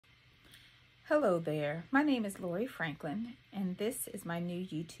Hello there, my name is Lori Franklin, and this is my new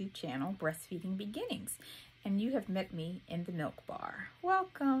YouTube channel, Breastfeeding Beginnings, and you have met me in the milk bar.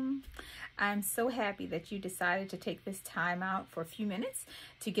 Welcome! I'm so happy that you decided to take this time out for a few minutes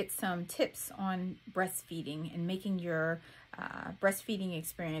to get some tips on breastfeeding and making your breastfeeding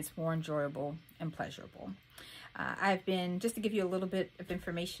experience more enjoyable and pleasurable. I've been, just to give you a little bit of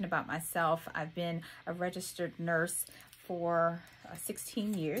information about myself, I've been a registered nurse for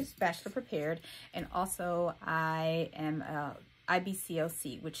 16 years, bachelor prepared, and also I am a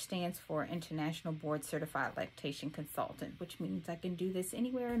IBCLC, which stands for International Board Certified Lactation Consultant, which means I can do this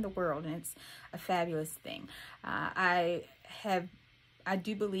anywhere in the world, and it's a fabulous thing. I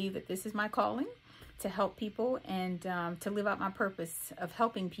do believe that this is my calling, to help people and to live out my purpose of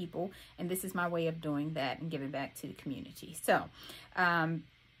helping people, and this is my way of doing that and giving back to the community. So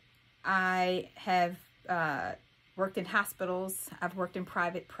I have worked in hospitals, I've worked in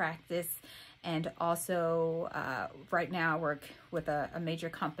private practice, and also right now I work with a major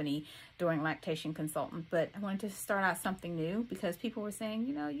company doing lactation consultant. But I wanted to start out something new because people were saying,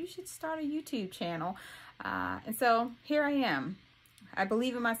 you know, you should start a YouTube channel. And so here I am. I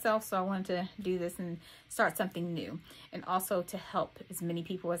believe in myself, so I wanted to do this and start something new, and also to help as many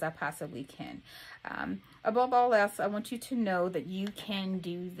people as I possibly can. Above all else, I want you to know that you can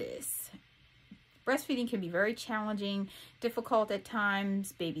do this. Breastfeeding can be very challenging, difficult at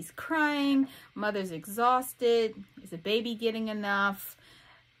times. Baby's crying, mother's exhausted. Is the baby getting enough?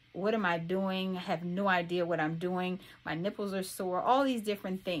 What am I doing? I have no idea what I'm doing. My nipples are sore, all these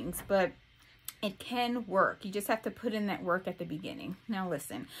different things, but it can work. You just have to put in that work at the beginning. Now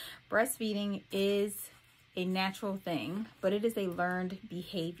listen, breastfeeding is a natural thing, but it is a learned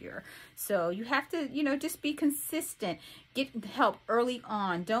behavior. So you have to, you know, just be consistent. Get help early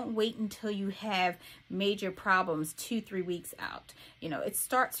on. Don't wait until you have major problems 2-3 weeks out. You know, it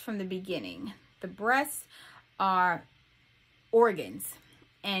starts from the beginning. The breasts are organs,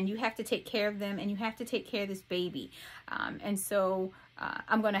 and you have to take care of them, and you have to take care of this baby. And so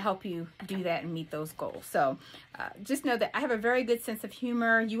I'm going to help you do that and meet those goals. So just know that I have a very good sense of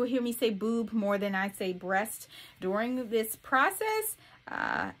humor. You will hear me say boob more than I say breast during this process.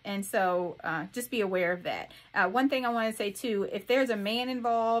 And so just be aware of that. One thing I want to say too, if there's a man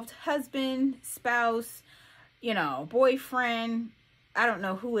involved, husband, spouse, you know, boyfriend, I don't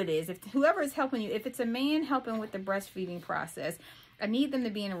know who it is. If whoever is helping you, if it's a man helping with the breastfeeding process, I need them to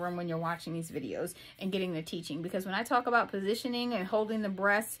be in a room when you're watching these videos and getting the teaching, because when I talk about positioning and holding the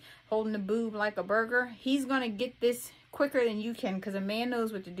breast, holding the boob like a burger, he's going to get this quicker than you can, because a man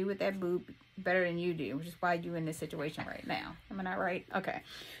knows what to do with that boob better than you do, which is why you're in this situation right now. Am I not right? Okay.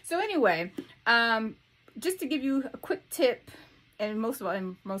 So anyway, just to give you a quick tip, and most of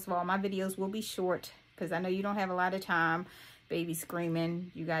all, my videos will be short because I know you don't have a lot of time. Baby screaming,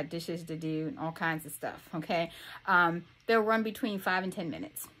 you got dishes to do, and all kinds of stuff, okay? They'll run between 5 and 10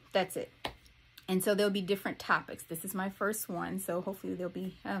 minutes. That's it. And so there'll be different topics. This is my first one, so hopefully there'll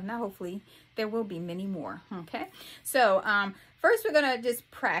be, not hopefully, there will be many more, okay? So first we're gonna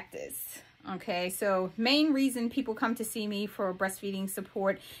just practice, okay? So main reason people come to see me for breastfeeding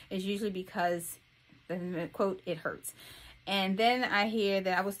support is usually because, quote, it hurts. And then I hear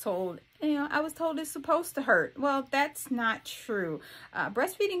that I was told, you know, I was told it's supposed to hurt. Well, that's not true.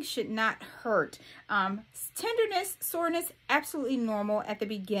 Breastfeeding should not hurt. Tenderness, soreness, absolutely normal at the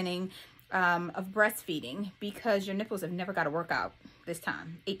beginning of breastfeeding, because your nipples have never got to work out this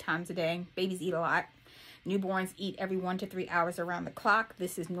time. 8 times a day. Babies eat a lot. Newborns eat every 1 to 3 hours around the clock.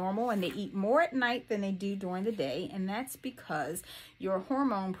 This is normal, and they eat more at night than they do during the day, and that's because your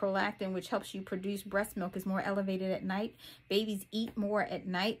hormone prolactin, which helps you produce breast milk, is more elevated at night. Babies eat more at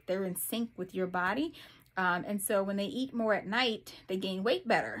night. They're in sync with your body, and so when they eat more at night, they gain weight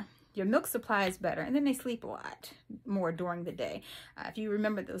better. Your milk supply is better, and then they sleep a lot more during the day. If you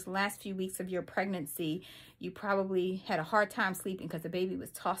remember those last few weeks of your pregnancy, you probably had a hard time sleeping because the baby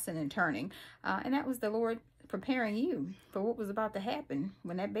was tossing and turning. And that was the Lord preparing you for what was about to happen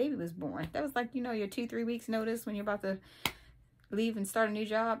when that baby was born. That was like, you know, your 2-3 weeks notice when you're about to leave and start a new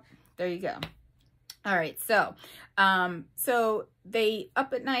job. There you go. All right, so they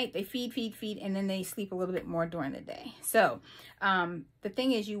up at night, they feed, and then they sleep a little bit more during the day. So the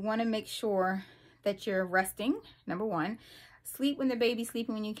thing is, you want to make sure that you're resting, number one. Sleep when the baby's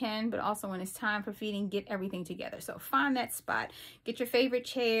sleeping when you can, but also when it's time for feeding, get everything together. So find that spot. Get your favorite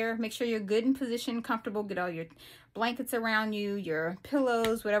chair. Make sure you're good in position, comfortable. Get all your blankets around you, your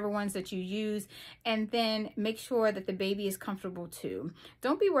pillows, whatever ones that you use, and then make sure that the baby is comfortable too.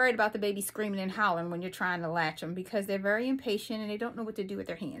 Don't be worried about the baby screaming and hollering when you're trying to latch them, because they're very impatient and they don't know what to do with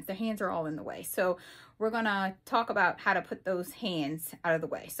their hands. Their hands are all in the way. So we're gonna talk about how to put those hands out of the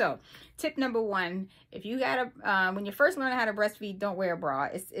way. So tip number one, if you gotta, when you first learn how to breastfeed, don't wear a bra.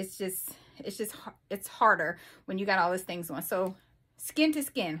 It's harder when you got all these things on. So skin to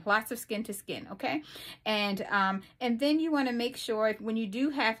skin, lots of skin to skin, okay? And then you want to make sure when you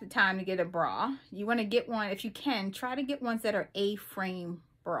do have the time to get a bra, you want to get one, if you can, try to get ones that are A-frame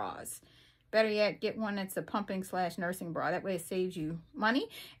bras. Better yet, get one that's a pumping / nursing bra. That way it saves you money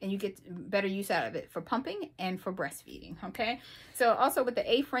and you get better use out of it for pumping and for breastfeeding, okay? So also with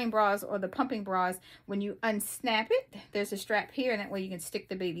the A-frame bras or the pumping bras, when you unsnap it, there's a strap here, and that way you can stick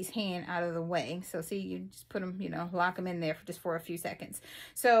the baby's hand out of the way. So see, you just put them, you know, lock them in there for just for a few seconds.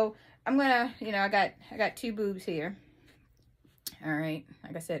 So I'm gonna, you know, I got 2 boobs here. All right,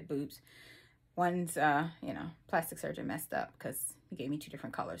 like I said, boobs. One's, you know, plastic surgeon messed up because he gave me 2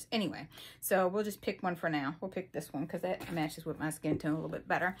 different colors. Anyway, so we'll just pick one for now. We'll pick this one because that matches with my skin tone a little bit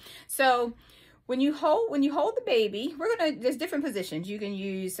better. So when you hold the baby, there's different positions. You can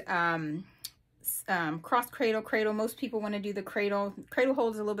use cross cradle. Most people want to do the cradle. Cradle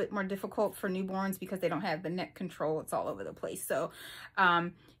hold is a little bit more difficult for newborns because they don't have the neck control. It's all over the place. So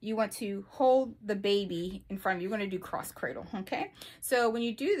you want to hold the baby in front of you. You're going to do cross cradle, okay? So when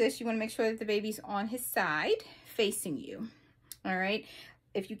you do this, you want to make sure that the baby's on his side facing you. All right,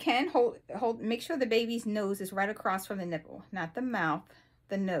 if you can, make sure the baby's nose is right across from the nipple, not the mouth,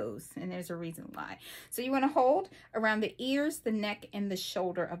 the nose, and there's a reason why. So you want to hold around the ears, the neck, and the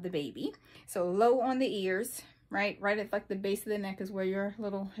shoulder of the baby. So low on the ears, right at like the base of the neck is where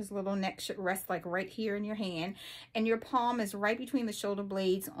his little neck should rest, like right here in your hand, and your palm is right between the shoulder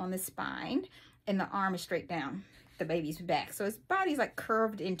blades on the spine, and the arm is straight down the baby's back. So his body's like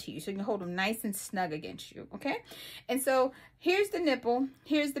curved into you, so you can hold him nice and snug against you, okay? And so here's the nipple,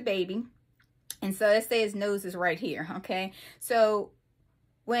 here's the baby, and so let's say his nose is right here, okay? So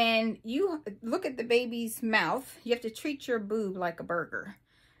when you look at the baby's mouth, you have to treat your boob like a burger.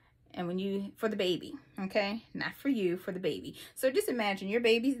 And for the baby, okay? Not for you, for the baby. So just imagine your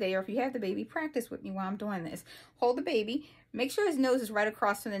baby's there. If you have the baby, practice with me while I'm doing this. Hold the baby. Make sure his nose is right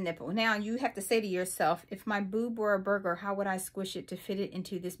across from the nipple. Now you have to say to yourself, if my boob were a burger, how would I squish it to fit it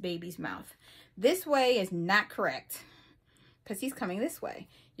into this baby's mouth? This way is not correct because he's coming this way.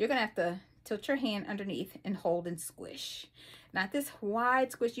 You're going to have to tilt your hand underneath and hold and squish. Not this wide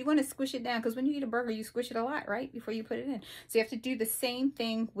squish. You want to squish it down because when you eat a burger, you squish it a lot, right? Before you put it in. So you have to do the same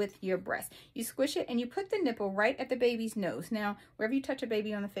thing with your breast. You squish it and you put the nipple right at the baby's nose. Now, wherever you touch a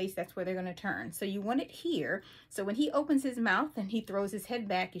baby on the face, that's where they're going to turn. So you want it here. So when he opens his mouth and he throws his head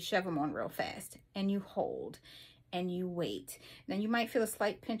back, you shove him on real fast and you hold and you wait. Now you might feel a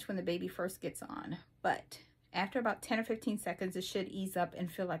slight pinch when the baby first gets on, but after about 10 or 15 seconds, it should ease up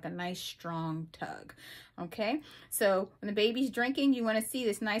and feel like a nice strong tug, okay? So when the baby's drinking, you want to see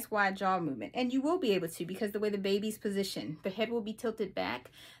this nice wide jaw movement. And you will be able to because the way the baby's positioned, the head will be tilted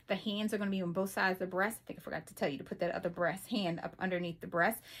back. The hands are going to be on both sides of the breast. I think I forgot to tell you to put that other hand up underneath the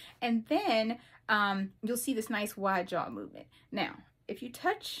breast. And then you'll see this nice wide jaw movement. Now, if you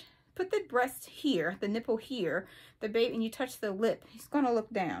put the breast here, the nipple here, the baby, and you touch the lip, he's going to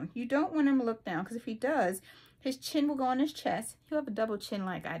look down. You don't want him to look down because if he does, his chin will go on his chest. He'll have a double chin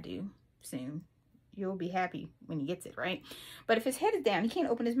like I do soon. You'll be happy when he gets it, right? But if his head is down, he can't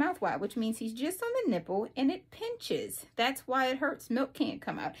open his mouth wide, which means he's just on the nipple and it pinches. That's why it hurts. Milk can't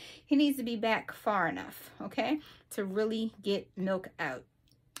come out. He needs to be back far enough, okay, to really get milk out.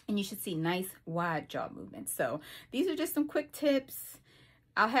 And you should see nice wide jaw movements. So these are just some quick tips.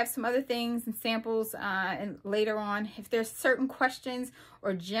 I'll have some other things and samples and later on. If there's certain questions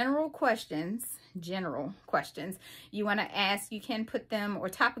or general questions you want to ask, you can put them, or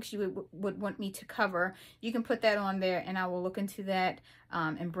topics you would want me to cover, you can put that on there and I will look into that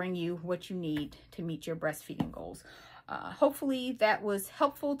and bring you what you need to meet your breastfeeding goals. Hopefully that was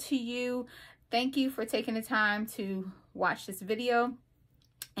helpful to you. Thank you for taking the time to watch this video.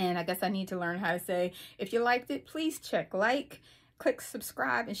 And I guess I need to learn how to say, if you liked it, please check like, click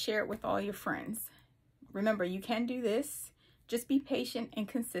subscribe, and share it with all your friends. Remember, you can do this. Just be patient and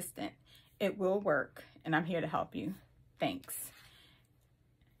consistent. It will work, and I'm here to help you. Thanks.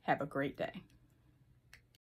 Have a great day.